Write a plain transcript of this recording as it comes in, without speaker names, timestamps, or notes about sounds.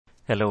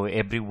Hello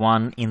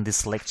everyone. In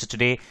this lecture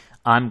today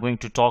I'm going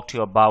to talk to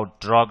you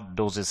about drug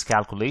dosage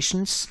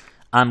calculations.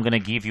 I'm going to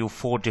give you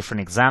 4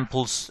 different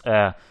examples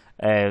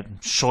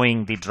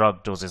showing the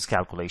drug dosage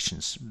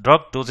calculations.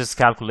 Drug dosage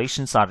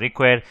calculations are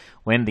required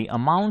when the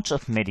amount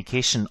of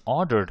medication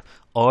ordered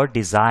or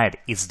desired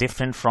is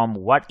different from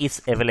what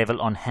is available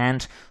on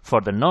hand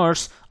for the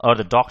nurse or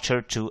the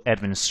doctor to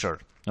administer.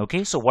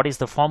 Okay, so what is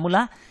the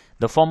formula?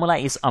 The formula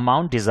is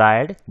amount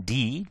desired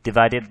D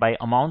divided by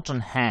amount on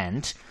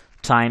hand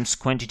times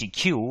quantity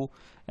Q,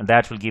 and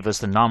that will give us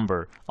the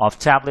number of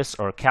tablets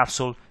or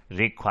capsule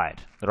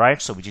required,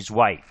 right? So which is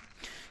Y.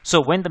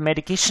 So when the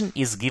medication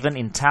is given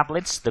in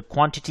tablets, the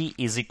quantity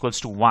is equals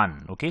to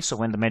 1. Okay, so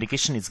when the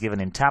medication is given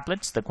in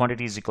tablets, the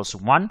quantity is equals to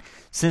 1,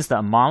 since the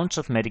amount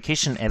of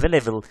medication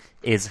available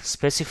is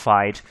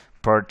specified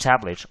per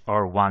tablet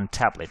or 1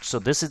 tablet. So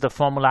this is the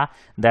formula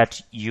that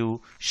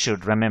you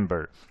should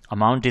remember.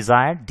 Amount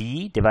desired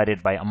D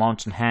divided by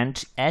amount on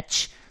hand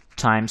H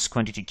times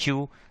quantity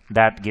Q,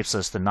 that gives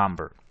us the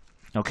number.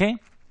 Okay,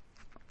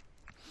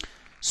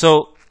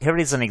 so here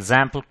is an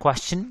example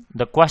question.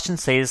 The question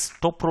says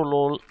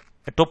Toprol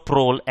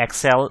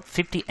XL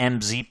 50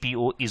 mg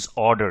PO is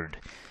ordered.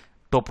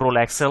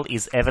 Toprol XL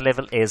is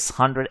available as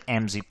 100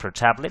 mg per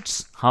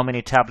tablets. How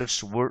many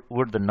tablets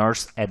would the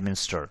nurse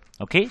administer?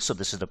 Okay, so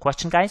this is the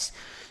question, guys.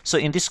 So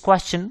in this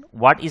question,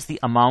 what is the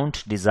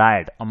amount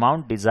desired?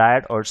 Amount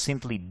desired, or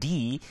simply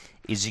D,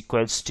 is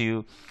equals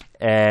to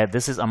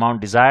this is amount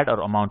desired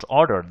or amount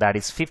ordered, that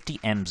is 50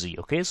 mg.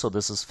 Okay, so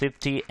this is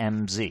 50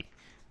 mg,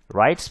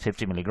 right?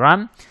 50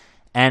 milligram.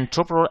 And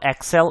Toprol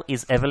XL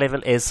is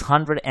available as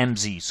 100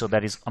 mg, so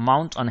that is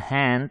amount on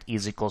hand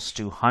is equals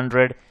to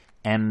 100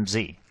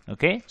 mg.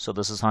 Okay, so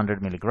this is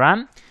 100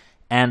 milligram,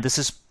 and this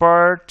is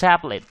per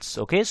tablets.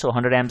 Okay, so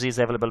 100 mg is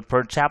available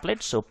per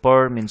tablet, so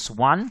per means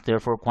 1,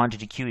 therefore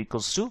quantity Q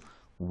equals to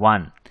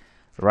 1,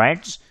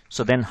 right?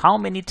 So then how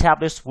many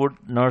tablets would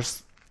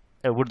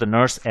the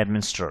nurse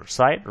administer,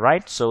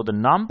 right? So the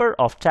number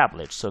of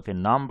tablets, okay,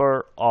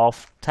 number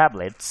of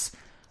tablets,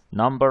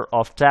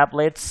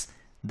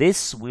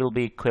 this will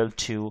be equal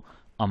to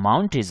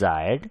amount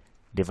desired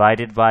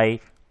divided by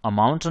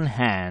amount on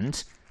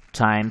hand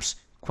times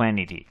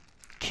quantity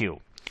Q.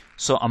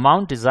 So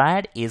amount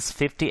desired is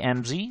 50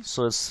 mg,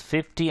 so it's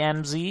 50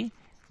 mg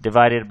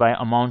divided by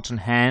amount on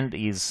hand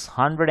is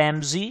 100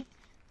 mg,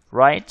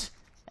 right?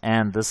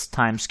 And this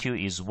times Q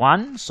is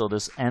 1, so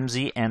this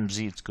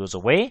mg it goes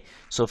away,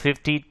 so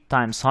 50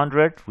 times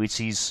 100, which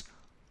is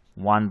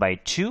 1 by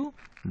 2,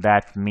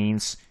 that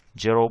means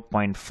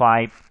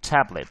 0.5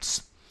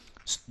 tablets.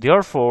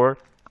 Therefore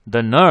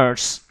the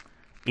nurse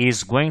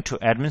is going to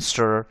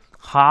administer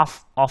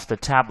half of the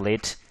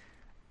tablet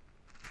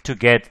to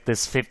get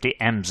this 50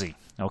 mg,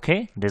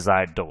 okay,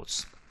 desired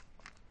dose.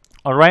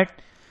 All right,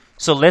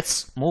 so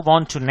let's move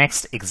on to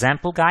next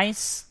example,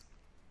 guys.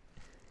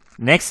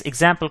 Next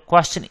example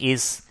question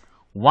is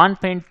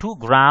 1.2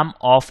 gram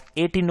of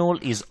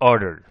Atenol is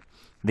ordered.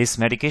 This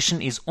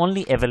medication is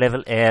only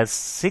available as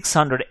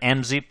 600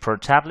 mg per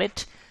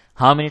tablet.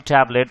 How many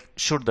tablets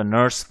should the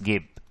nurse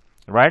give?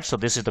 Right, so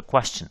this is the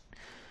question.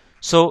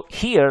 So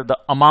here the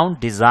amount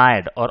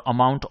desired or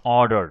amount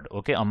ordered,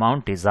 okay,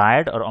 amount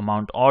desired or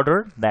amount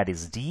ordered, that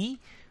is D,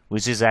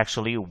 which is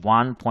actually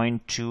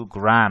 1.2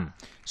 gram.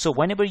 So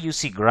whenever you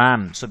see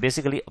gram, so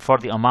basically for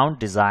the amount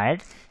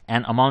desired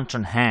and amount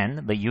on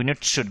hand, the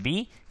unit should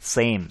be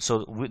same.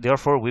 So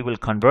therefore we will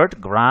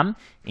convert gram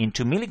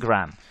into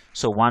milligram.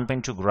 So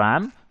 1.2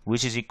 gram,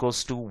 which is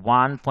equals to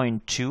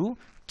 1.2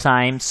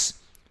 times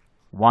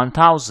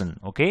 1000,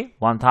 okay,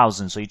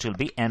 1000. So it will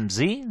be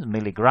mg,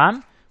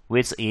 milligram,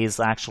 which is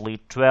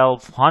actually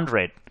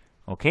 1200,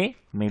 okay,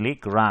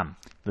 milligram.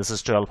 This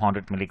is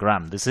 1200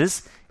 milligram. This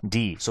is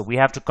D. So we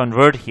have to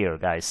convert here,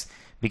 guys,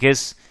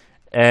 because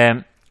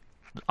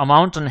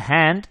amount on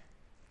hand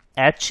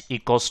H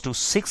equals to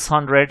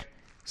 600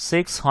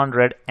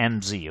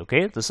 mg.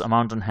 Okay, this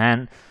amount on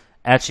hand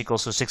H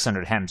equals to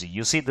 600 mg.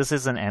 You see, this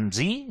is an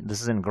mg,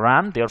 this is in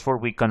gram, therefore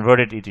we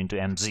converted it into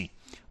mg.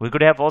 We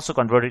could have also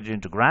converted it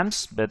into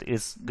grams, but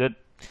it's good.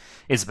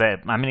 It's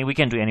bad. I mean, we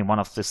can do any one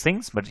of these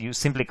things, but you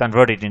simply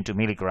convert it into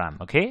milligram.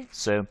 Okay,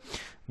 so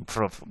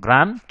from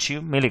gram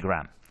to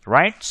milligram,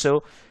 right?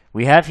 So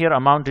we have here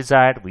amount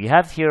desired, we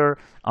have here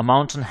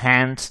amount on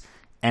hand,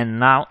 and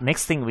now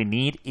next thing we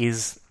need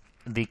is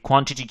the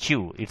quantity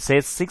Q. It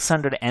says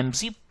 600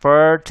 mg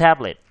per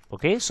tablet.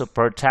 Okay, so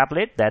per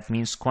tablet, that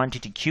means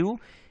quantity Q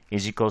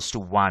is equals to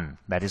 1,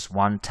 that is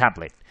 1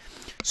 tablet.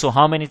 So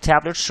how many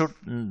tablets should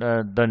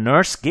the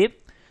nurse give?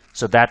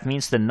 So that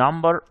means the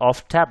number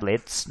of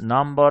tablets,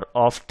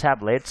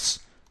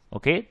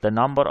 okay, the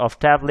number of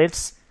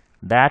tablets,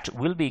 that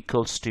will be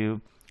equals to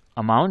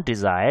amount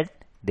desired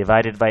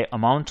divided by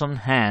amount on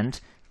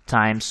hand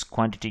times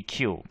quantity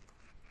Q.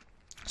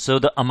 So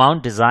the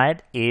amount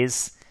desired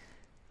is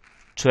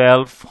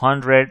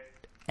 1200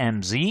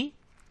 mg,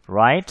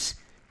 right?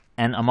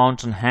 And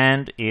amount on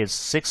hand is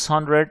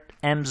 600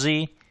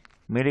 mg,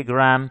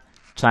 milligram,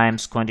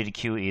 times quantity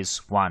Q is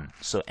 1.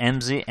 So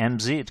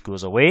mg, it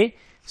goes away.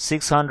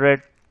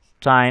 600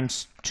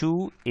 times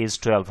 2 is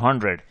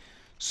 1200.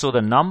 So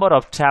the number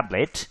of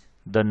tablet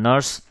the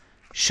nurse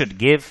should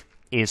give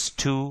is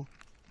 2.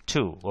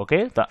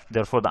 Okay,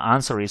 therefore the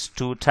answer is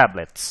 2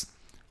 tablets.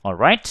 All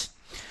right,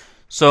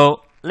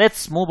 so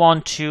let's move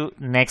on to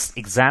next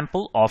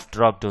example of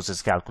drug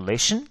dosage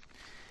calculation.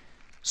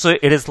 So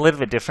it is a little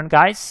bit different,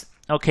 guys.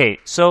 Okay,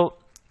 so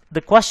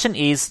the question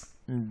is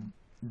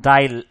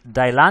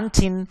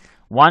dilantin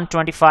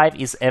 125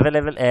 is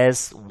available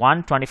as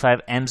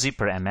 125 mg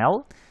per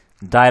ml.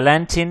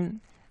 Dilantin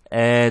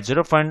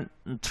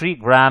 0.3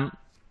 gram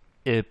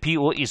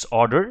PO is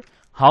ordered.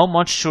 How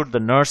much should the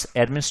nurse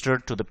administer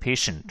to the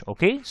patient?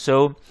 Okay,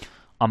 so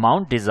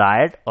amount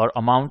desired or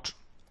amount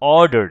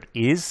ordered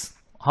is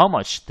how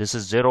much? This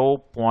is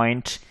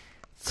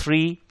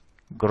 0.3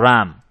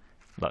 gram.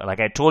 Like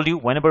I told you,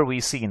 whenever we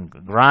see in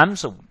grams,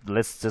 so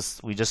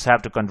we just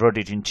have to convert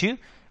it into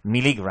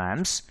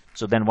milligrams.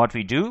 So then what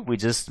we do, we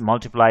just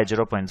multiply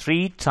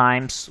 0.3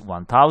 times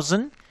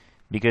 1000,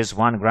 because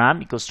 1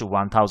 gram equals to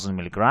 1000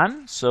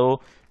 milligrams.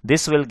 So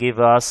this will give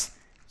us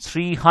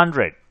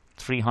 300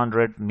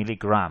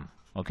 milligram.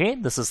 Okay,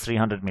 this is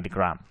 300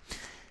 milligram.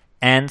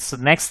 And so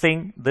next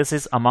thing, this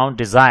is amount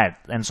desired.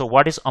 And so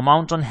what is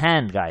amount on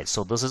hand, guys?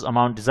 So this is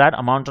amount desired.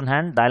 Amount on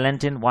hand,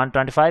 dilantin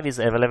 125 is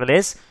available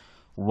as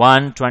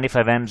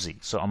 125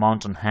 mg. So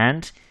amount on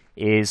hand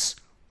is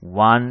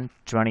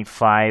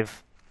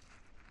 125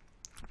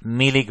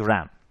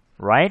 milligram,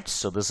 right?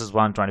 So this is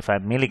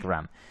 125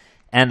 milligram.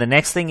 And the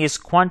next thing is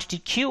quantity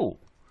Q.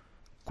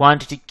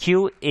 Quantity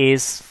Q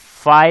is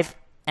 5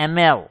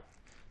 ml,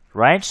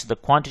 right? So the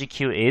quantity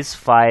Q is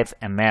 5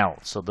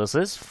 ml. So this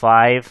is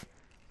 5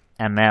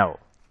 ml,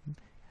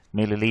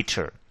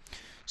 milliliter.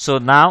 So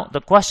now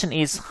the question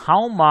is,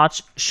 how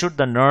much should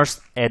the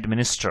nurse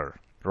administer,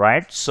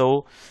 right?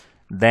 So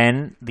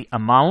then the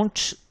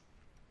amount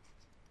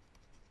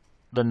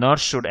the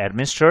nurse should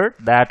administer,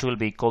 that will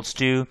be equals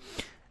to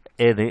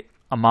the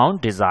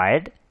amount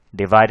desired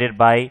divided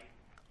by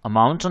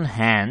amount on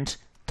hand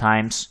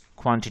times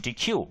quantity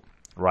Q,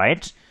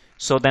 right?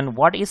 So then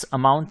what is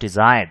amount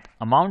desired?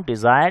 Amount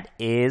desired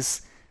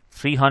is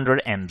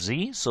 300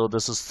 mg. So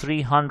this is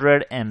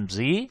 300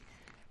 mg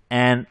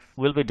and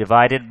will be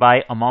divided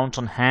by amount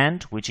on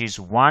hand, which is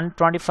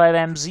 125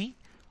 mg,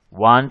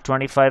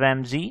 125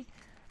 mg,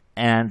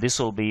 and this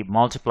will be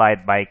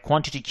multiplied by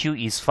quantity Q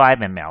is 5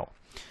 ml.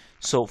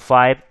 So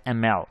 5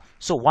 ml.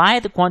 So why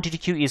the quantity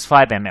Q is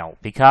 5 ml?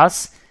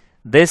 Because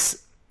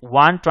this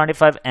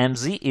 125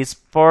 mg is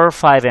per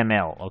 5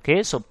 ml.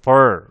 Okay, so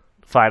per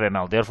 5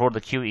 ml. Therefore,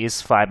 the Q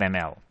is 5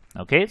 ml.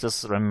 Okay,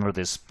 just remember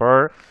this,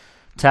 per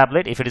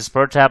tablet. If it is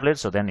per tablet,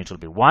 so then it will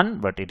be 1,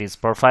 but it is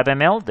per 5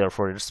 ml.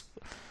 Therefore, it's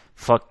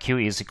for Q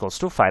is equals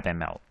to 5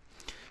 ml.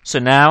 So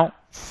now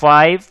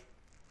 5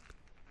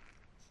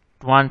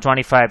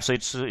 125. So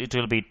it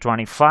will be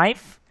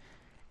 25.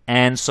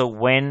 And so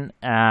when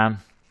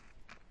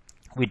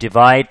we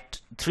divide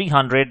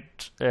 300,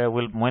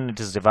 when it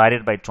is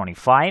divided by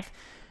 25,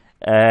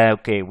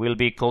 okay, will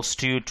be equals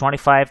to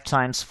 25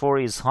 times 4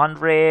 is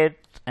 100,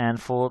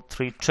 and 4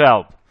 3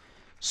 12.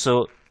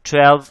 So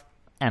 12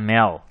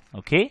 ml.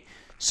 Okay,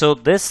 so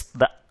this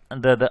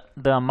the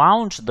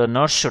amount the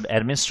nurse should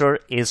administer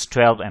is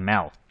 12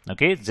 ml.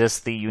 Okay,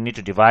 just you need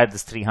to divide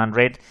this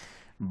 300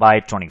 by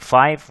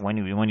 25. When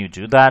you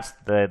do that,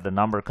 the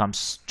number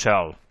comes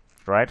 12,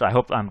 right? I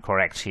hope I'm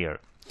correct here.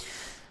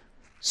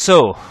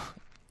 So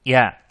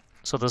yeah,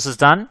 so this is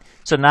done.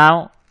 So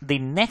now the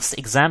next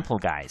example,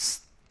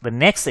 guys, the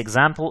next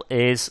example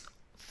is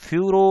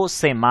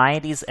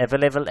furosemide is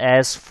available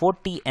as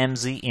 40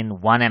 mg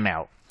in 1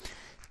 ml.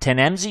 10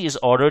 mg is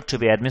ordered to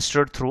be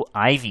administered through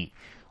IV.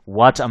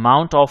 What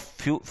amount of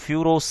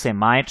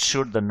furosemide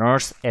should the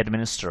nurse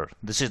administer?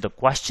 This is the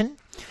question.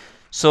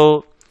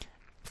 So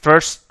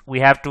first we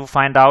have to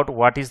find out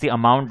what is the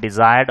amount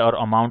desired or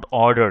amount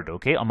ordered.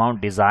 Okay,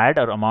 amount desired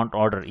or amount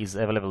ordered is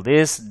available.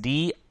 This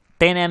 10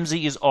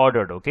 mg is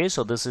ordered. Okay,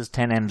 so this is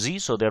 10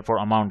 mg. So therefore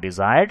amount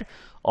desired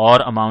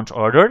or amount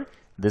ordered,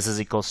 this is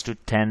equals to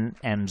 10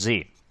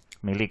 mg,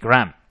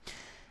 milligram.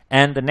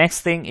 And the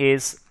next thing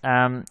is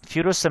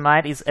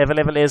furosemide is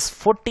available as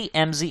 40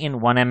 mg in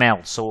 1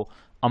 ml. So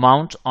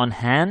amount on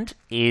hand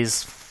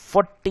is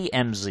 40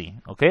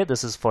 mg. Okay,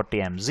 this is 40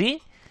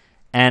 mg.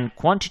 And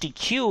quantity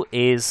Q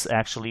is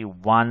actually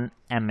 1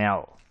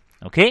 ml.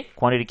 Okay,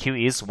 quantity Q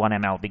is 1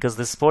 ml because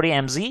this 40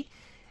 mg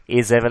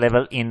is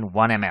available in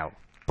 1 ml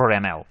per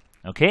ml.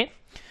 Okay,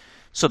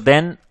 so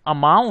then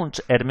amount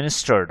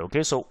administered.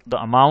 Okay, so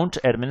the amount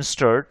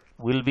administered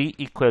will be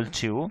equal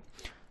to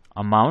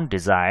amount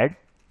desired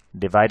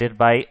divided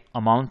by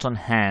amount on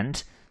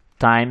hand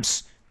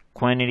times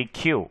quantity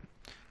Q.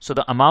 So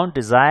the amount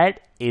desired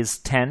is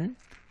 10,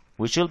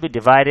 which will be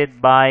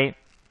divided by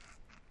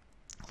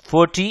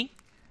 40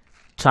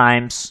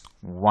 times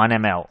 1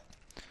 ml.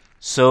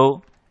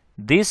 So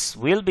this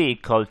will be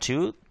equal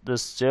to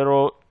this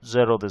 0,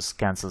 0, this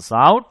cancels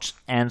out,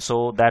 and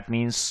so that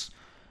means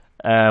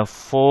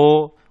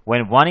 4.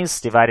 When 1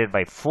 is divided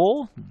by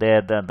 4,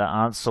 the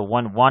answer,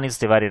 when 1 is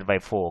divided by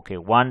 4, okay,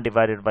 1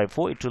 divided by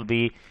 4, it will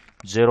be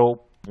 0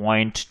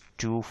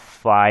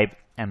 0.25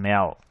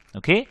 ml.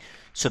 Okay,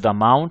 so the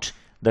amount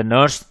the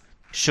nurse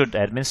should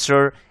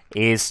administer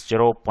is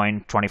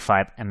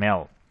 0.25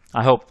 ml.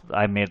 I hope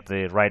I made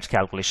the right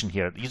calculation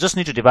here. You just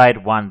need to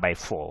divide 1 by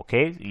 4.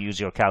 Okay, use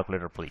your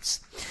calculator, please.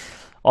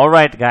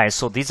 Alright guys,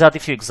 so these are the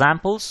few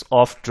examples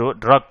of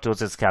drug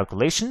dosage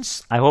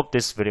calculations. I hope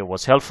this video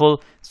was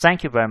helpful.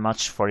 Thank you very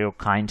much for your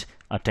kind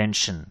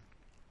attention.